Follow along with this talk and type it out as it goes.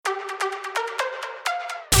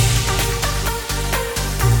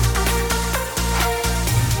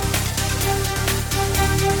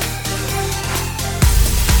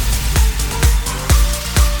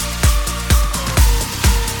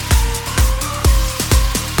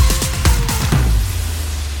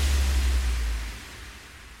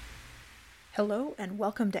Hello, and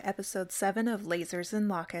welcome to episode 7 of Lasers and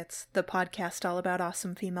Lockets, the podcast all about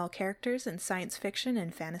awesome female characters in science fiction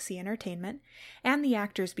and fantasy entertainment, and the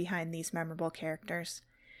actors behind these memorable characters.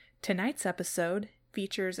 Tonight's episode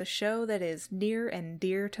features a show that is near and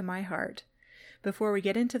dear to my heart. Before we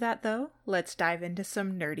get into that, though, let's dive into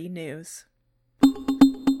some nerdy news.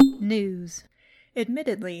 News.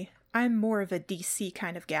 Admittedly, I'm more of a DC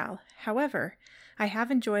kind of gal. However, I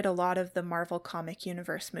have enjoyed a lot of the Marvel Comic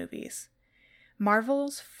Universe movies.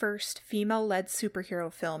 Marvel's first female-led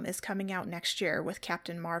superhero film is coming out next year with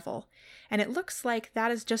Captain Marvel, and it looks like that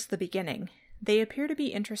is just the beginning. They appear to be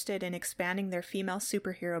interested in expanding their female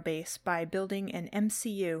superhero base by building an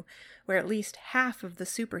MCU where at least half of the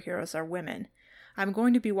superheroes are women. I'm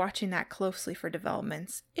going to be watching that closely for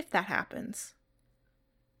developments, if that happens.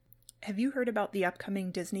 Have you heard about the upcoming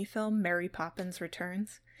Disney film Mary Poppins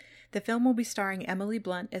Returns? The film will be starring Emily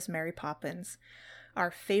Blunt as Mary Poppins, our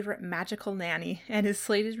favorite magical nanny, and is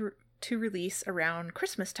slated to release around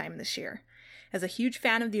Christmas time this year. As a huge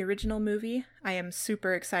fan of the original movie, I am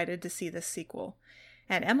super excited to see this sequel.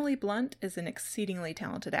 And Emily Blunt is an exceedingly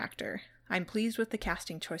talented actor. I'm pleased with the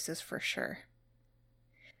casting choices for sure.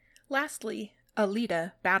 Lastly,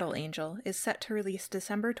 Alita: Battle Angel is set to release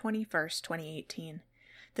December 21st, 2018.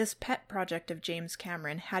 This pet project of James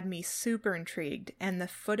Cameron had me super intrigued, and the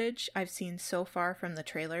footage I've seen so far from the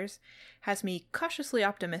trailers has me cautiously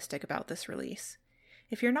optimistic about this release.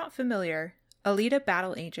 If you're not familiar, Alita: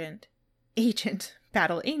 Battle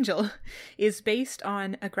Angel is based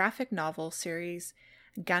on a graphic novel series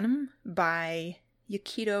Gundam by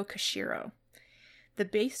Yukito Koshiro. The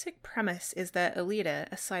basic premise is that Alita,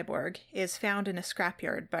 a cyborg, is found in a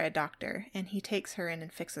scrapyard by a doctor, and he takes her in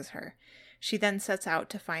and fixes her. She then sets out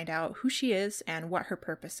to find out who she is and what her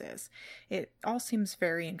purpose is. It all seems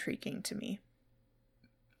very intriguing to me.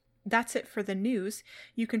 That's it for the news.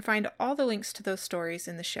 You can find all the links to those stories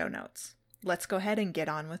in the show notes. Let's go ahead and get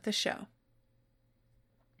on with the show.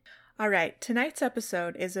 Alright, tonight's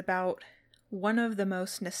episode is about one of the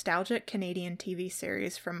most nostalgic Canadian TV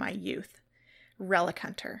series from my youth, Relic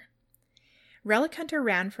Hunter. Relic Hunter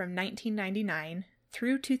ran from 1999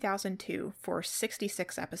 through 2002 for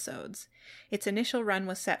 66 episodes. Its initial run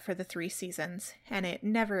was set for the 3 seasons, and it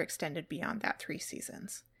never extended beyond that 3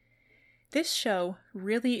 seasons. This show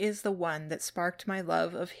really is the one that sparked my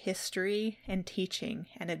love of history and teaching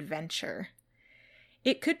and adventure.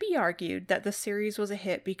 It could be argued that the series was a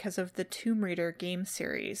hit because of the Tomb Raider game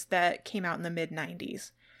series that came out in the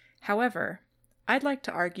mid-90s. However, I'd like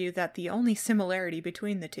to argue that the only similarity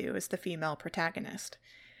between the two is the female protagonist.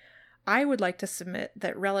 I would like to submit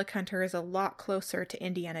that Relic Hunter is a lot closer to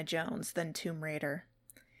Indiana Jones than Tomb Raider.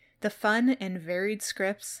 The fun and varied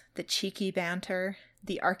scripts, the cheeky banter,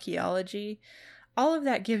 the archaeology, all of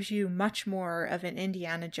that gives you much more of an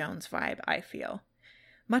Indiana Jones vibe, I feel.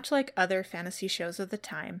 Much like other fantasy shows of the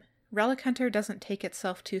time, Relic Hunter doesn't take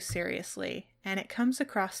itself too seriously, and it comes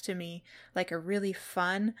across to me like a really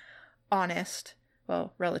fun, honest,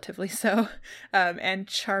 well, relatively so, and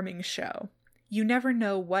charming show. You never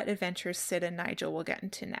know what adventures Sid and Nigel will get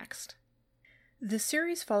into next. The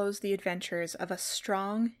series follows the adventures of a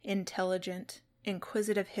strong, intelligent,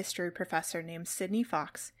 inquisitive history professor named Sydney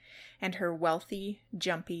Fox and her wealthy,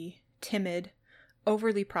 jumpy, timid,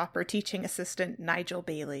 overly proper teaching assistant Nigel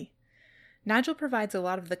Bailey. Nigel provides a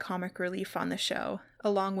lot of the comic relief on the show,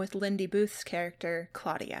 along with Lindy Booth's character,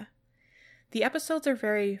 Claudia. The episodes are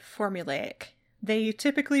very formulaic. They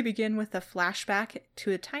typically begin with a flashback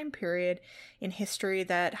to a time period in history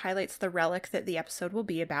that highlights the relic that the episode will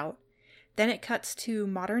be about. Then it cuts to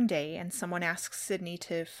modern day and someone asks Sydney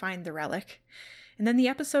to find the relic. And then the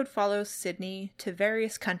episode follows Sydney to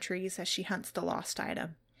various countries as she hunts the lost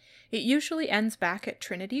item. It usually ends back at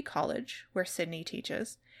Trinity College, where Sydney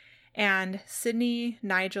teaches. And Sydney,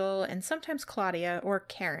 Nigel, and sometimes Claudia, or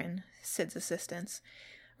Karen, Sid's assistants,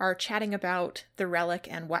 are chatting about the relic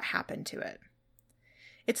and what happened to it.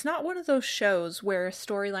 It's not one of those shows where a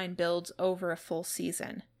storyline builds over a full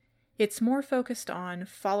season. It's more focused on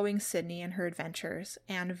following Sydney and her adventures,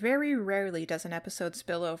 and very rarely does an episode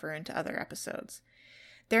spill over into other episodes.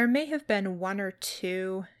 There may have been 1 or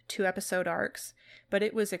 2 episode arcs, but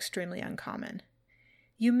it was extremely uncommon.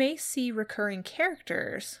 You may see recurring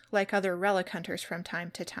characters, like other Relic Hunters from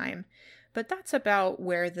time to time, but that's about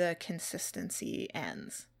where the consistency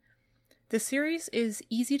ends. The series is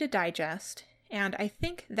easy to digest, and I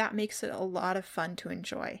think that makes it a lot of fun to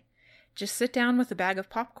enjoy. Just sit down with a bag of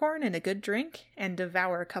popcorn and a good drink and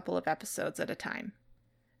devour a couple of episodes at a time.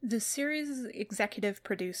 The series' executive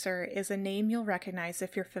producer is a name you'll recognize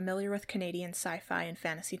if you're familiar with Canadian sci-fi and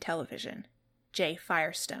fantasy television, Jay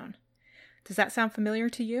Firestone. Does that sound familiar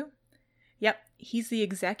to you? Yep, he's the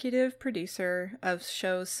executive producer of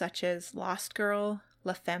shows such as Lost Girl,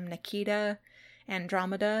 La Femme Nikita,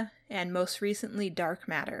 Andromeda, and most recently Dark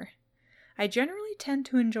Matter. I generally tend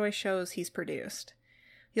to enjoy shows he's produced.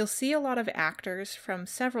 You'll see a lot of actors from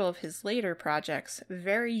several of his later projects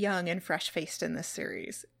very young and fresh-faced in this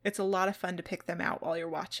series. It's a lot of fun to pick them out while you're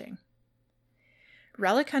watching.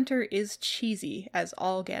 Relic Hunter is cheesy as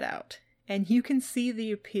all get out, and you can see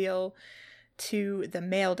the appeal to the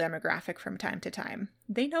male demographic from time to time.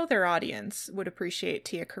 They know their audience would appreciate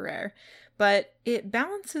Tia Carrere, but it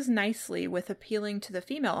balances nicely with appealing to the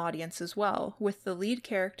female audience as well, with the lead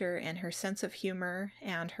character and her sense of humor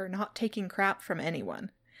and her not taking crap from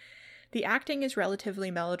anyone. The acting is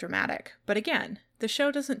relatively melodramatic, but again, the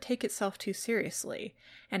show doesn't take itself too seriously,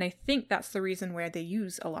 and I think that's the reason where they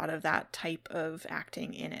use a lot of that type of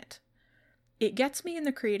acting in it. It gets me in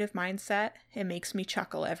the creative mindset and makes me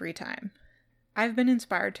chuckle every time. I've been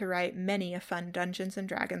inspired to write many a fun Dungeons &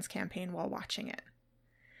 Dragons campaign while watching it.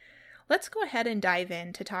 Let's go ahead and dive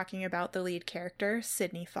into talking about the lead character,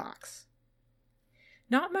 Sydney Fox.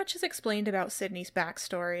 Not much is explained about Sydney's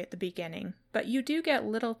backstory at the beginning, but you do get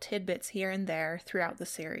little tidbits here and there throughout the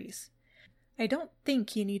series. I don't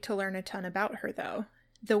think you need to learn a ton about her, though.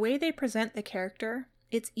 The way they present the character,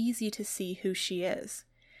 it's easy to see who she is.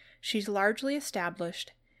 She's largely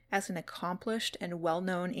established as an accomplished and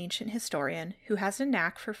well-known ancient historian who has a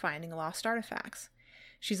knack for finding lost artifacts.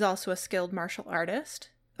 She's also a skilled martial artist,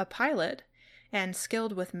 a pilot, and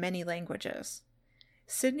skilled with many languages.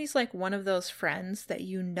 Sydney's like one of those friends that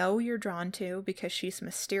you know you're drawn to because she's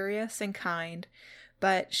mysterious and kind,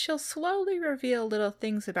 but she'll slowly reveal little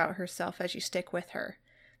things about herself as you stick with her.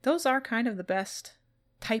 Those are kind of the best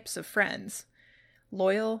types of friends.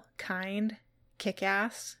 Loyal, kind,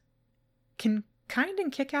 kick-ass. Can kind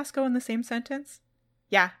and kick-ass go in the same sentence?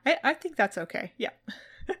 Yeah, I think that's okay. Yeah.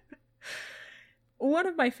 One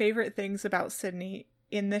of my favorite things about Sydney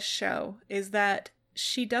in this show is that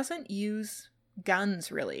she doesn't use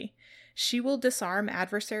guns, really. She will disarm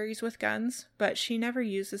adversaries with guns, but she never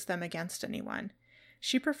uses them against anyone.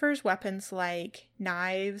 She prefers weapons like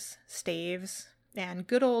knives, staves, and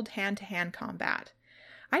good old hand-to-hand combat.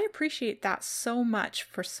 I appreciate that so much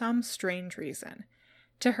for some strange reason.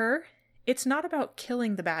 To her, it's not about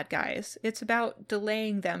killing the bad guys, it's about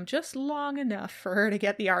delaying them just long enough for her to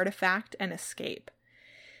get the artifact and escape.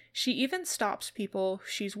 She even stops people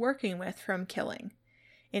she's working with from killing.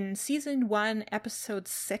 In Season 1, Episode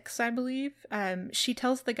 6, I believe, she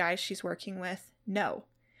tells the guys she's working with, "No,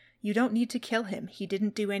 you don't need to kill him, he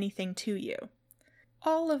didn't do anything to you."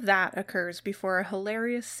 All of that occurs before a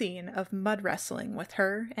hilarious scene of mud wrestling with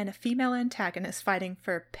her and a female antagonist fighting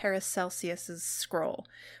for Paracelsus's scroll,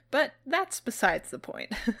 but that's besides the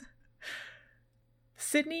point.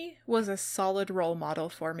 Sydney was a solid role model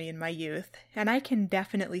for me in my youth, and I can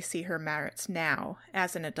definitely see her merits now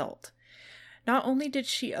as an adult. Not only did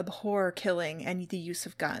she abhor killing and the use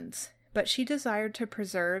of guns, but she desired to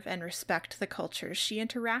preserve and respect the cultures she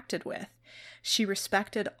interacted with. She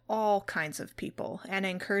respected all kinds of people and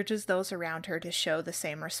encourages those around her to show the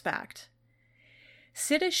same respect.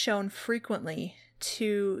 Sid is shown frequently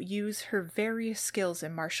to use her various skills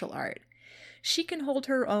in martial art. She can hold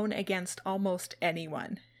her own against almost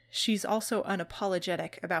anyone. She's also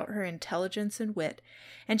unapologetic about her intelligence and wit,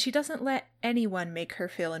 and she doesn't let anyone make her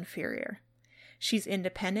feel inferior. She's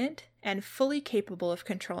independent and fully capable of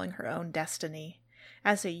controlling her own destiny.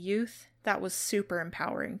 As a youth, that was super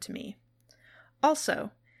empowering to me.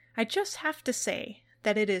 Also, I just have to say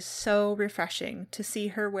that it is so refreshing to see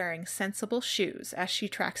her wearing sensible shoes as she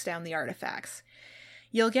tracks down the artifacts.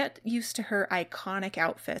 You'll get used to her iconic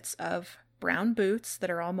outfits of brown boots that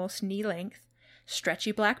are almost knee-length,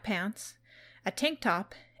 stretchy black pants, a tank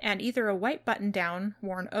top, and either a white button-down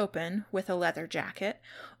worn open with a leather jacket,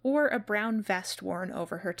 or a brown vest worn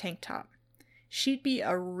over her tank top. She'd be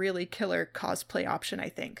a really killer cosplay option, I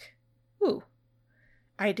think. Ooh.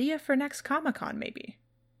 Idea for next Comic-Con, maybe.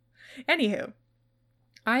 Anywho,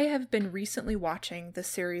 I have been recently watching the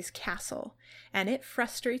series Castle, and it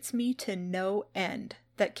frustrates me to no end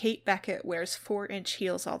that Kate Beckett wears 4-inch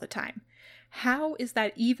heels all the time. How is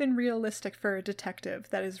that even realistic for a detective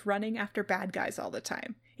that is running after bad guys all the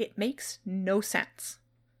time? It makes no sense.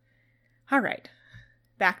 Alright,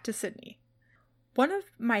 back to Sydney. One of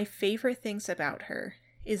my favorite things about her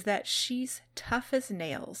is that she's tough as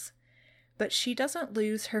nails, but she doesn't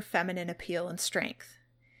lose her feminine appeal and strength.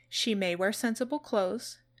 She may wear sensible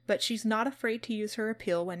clothes, but she's not afraid to use her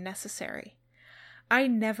appeal when necessary. I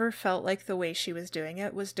never felt like the way she was doing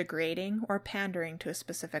it was degrading or pandering to a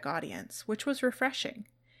specific audience, which was refreshing.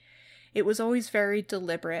 It was always very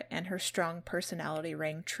deliberate, and her strong personality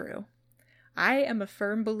rang true. I am a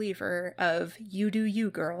firm believer of you do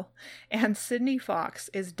you, girl, and Sydney Fox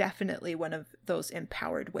is definitely one of those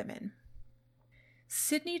empowered women.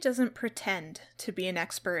 Sydney doesn't pretend to be an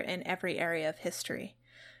expert in every area of history.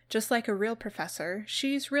 Just like a real professor,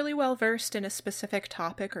 she's really well versed in a specific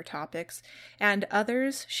topic or topics, and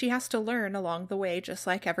others she has to learn along the way just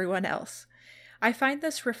like everyone else. I find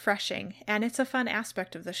this refreshing, and it's a fun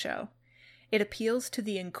aspect of the show. It appeals to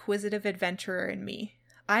the inquisitive adventurer in me.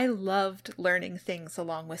 I loved learning things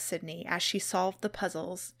along with Sydney as she solved the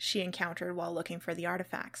puzzles she encountered while looking for the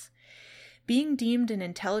artifacts. Being deemed an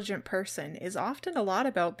intelligent person is often a lot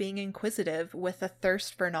about being inquisitive with a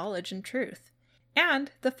thirst for knowledge and truth.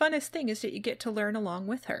 And the funnest thing is that you get to learn along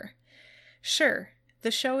with her. Sure,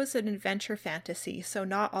 the show is an adventure fantasy, so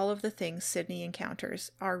not all of the things Sydney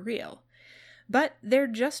encounters are real. But they're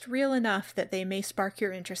just real enough that they may spark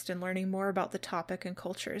your interest in learning more about the topic and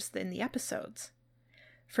cultures in the episodes.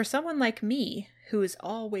 For someone like me, who is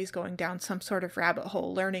always going down some sort of rabbit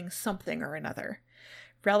hole learning something or another,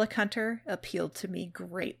 Relic Hunter appealed to me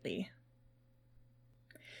greatly.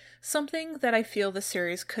 Something that I feel the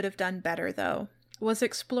series could have done better, though, was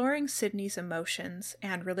exploring Sydney's emotions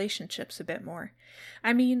and relationships a bit more.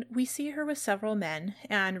 I mean, we see her with several men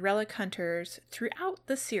and relic hunters throughout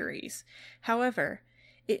the series. However,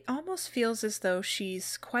 it almost feels as though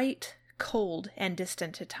she's quite cold and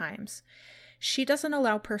distant at times. She doesn't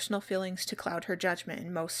allow personal feelings to cloud her judgment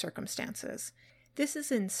in most circumstances. This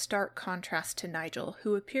is in stark contrast to Nigel,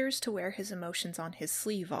 who appears to wear his emotions on his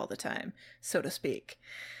sleeve all the time, so to speak.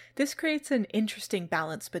 This creates an interesting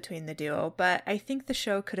balance between the duo, but I think the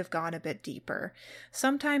show could have gone a bit deeper.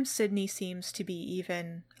 Sometimes Sydney seems to be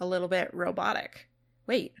even a little bit robotic.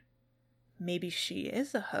 Wait, maybe she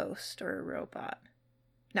is a host or a robot?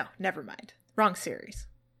 No, never mind. Wrong series.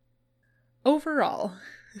 Overall,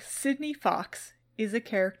 Sydney Fox is a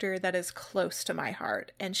character that is close to my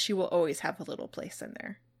heart, and she will always have a little place in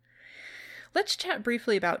there. Let's chat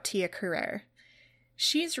briefly about Tia Carrere.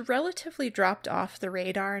 She's relatively dropped off the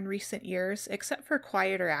radar in recent years, except for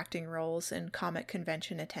quieter acting roles and comic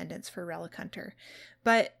convention attendance for Relic Hunter.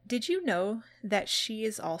 But did you know that she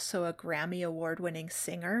is also a Grammy Award-winning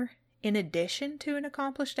singer, in addition to an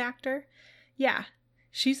accomplished actor? Yeah,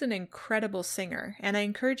 she's an incredible singer, and I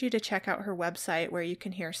encourage you to check out her website where you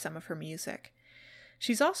can hear some of her music.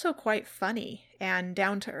 She's also quite funny and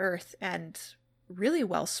down-to-earth and really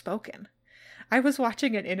well-spoken. I was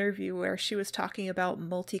watching an interview where she was talking about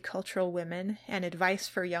multicultural women and advice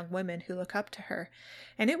for young women who look up to her,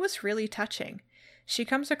 and it was really touching. She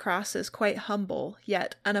comes across as quite humble,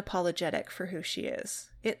 yet unapologetic for who she is.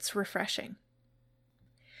 It's refreshing.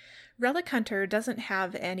 Relic Hunter doesn't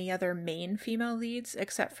have any other main female leads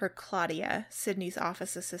except for Claudia, Sydney's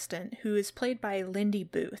office assistant, who is played by Lindy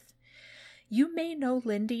Booth. You may know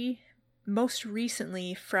Lindy most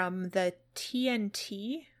recently from the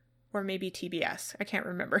TNT, or maybe TBS, I can't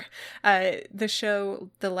remember, the show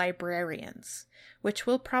The Librarians, which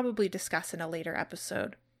we'll probably discuss in a later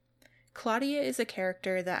episode. Claudia is a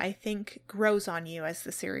character that I think grows on you as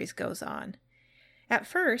the series goes on. At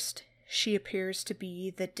first, she appears to be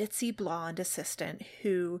the ditzy blonde assistant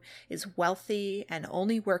who is wealthy and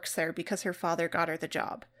only works there because her father got her the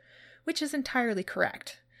job, which is entirely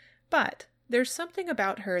correct. But there's something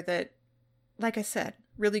about her that, like I said,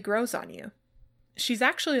 really grows on you. She's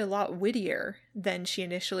actually a lot wittier than she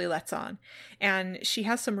initially lets on, and she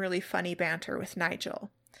has some really funny banter with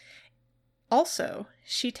Nigel. Also,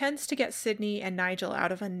 she tends to get Sydney and Nigel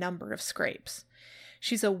out of a number of scrapes.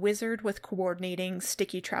 She's a wizard with coordinating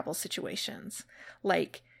sticky travel situations,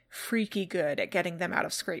 like freaky good at getting them out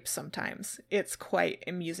of scrapes sometimes. It's quite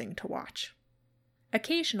amusing to watch.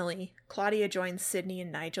 Occasionally, Claudia joins Sydney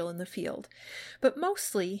and Nigel in the field, but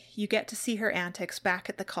mostly you get to see her antics back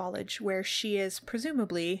at the college where she is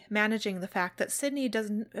presumably managing the fact that Sydney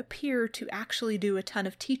doesn't appear to actually do a ton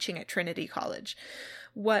of teaching at Trinity College,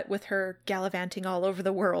 what with her gallivanting all over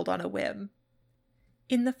the world on a whim.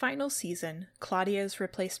 In the final season, Claudia is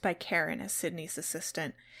replaced by Karen as Sydney's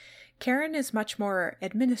assistant. Karen is much more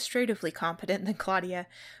administratively competent than Claudia,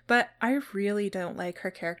 but I really don't like her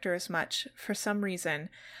character as much for some reason.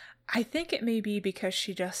 I think it may be because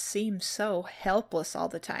she just seems so helpless all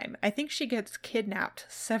the time. I think she gets kidnapped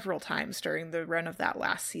several times during the run of that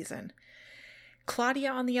last season.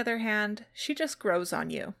 Claudia, on the other hand, she just grows on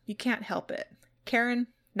you. You can't help it. Karen,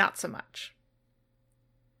 not so much.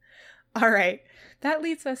 All right, that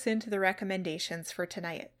leads us into the recommendations for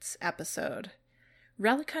tonight's episode.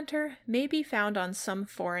 Relic Hunter may be found on some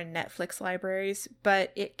foreign Netflix libraries,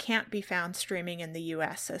 but it can't be found streaming in the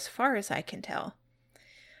US as far as I can tell.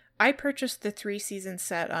 I purchased the 3-season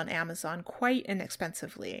set on Amazon quite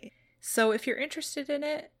inexpensively. So if you're interested in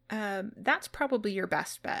it, that's probably your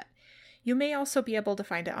best bet. You may also be able to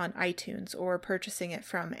find it on iTunes or purchasing it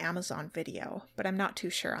from Amazon Video, but I'm not too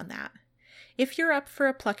sure on that. If you're up for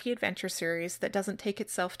a plucky adventure series that doesn't take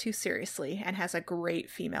itself too seriously and has a great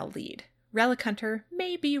female lead, Relic Hunter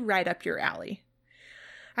may be right up your alley.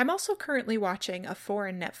 I'm also currently watching a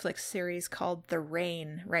foreign Netflix series called The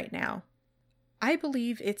Rain right now. I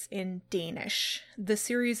believe it's in Danish. The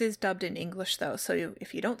series is dubbed in English though, so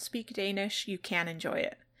if you don't speak Danish, you can enjoy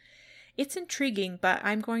it. It's intriguing, but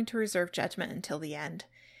I'm going to reserve judgment until the end.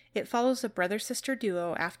 It follows a brother-sister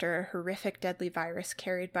duo after a horrific deadly virus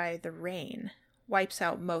carried by the rain wipes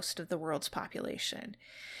out most of the world's population.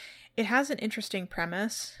 It has an interesting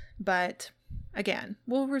premise, but again,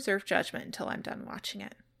 we'll reserve judgment until I'm done watching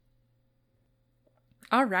it.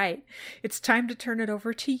 All right, it's time to turn it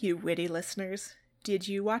over to you, witty listeners. Did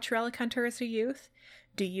you watch Relic Hunter as a youth?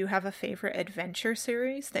 Do you have a favorite adventure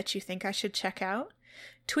series that you think I should check out?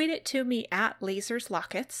 Tweet it to me at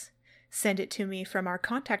laserslockets. Send it to me from our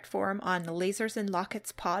contact form on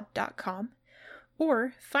lasersandlocketspod.com.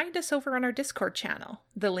 Or find us over on our Discord channel.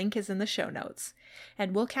 The link is in the show notes.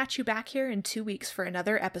 And we'll catch you back here in 2 weeks for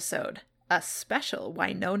another episode. A special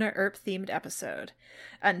Winona Earp-themed episode.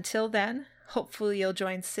 Until then, hopefully you'll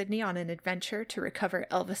join Sydney on an adventure to recover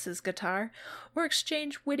Elvis's guitar or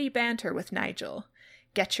exchange witty banter with Nigel.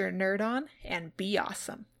 Get your nerd on and be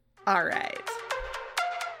awesome. All right.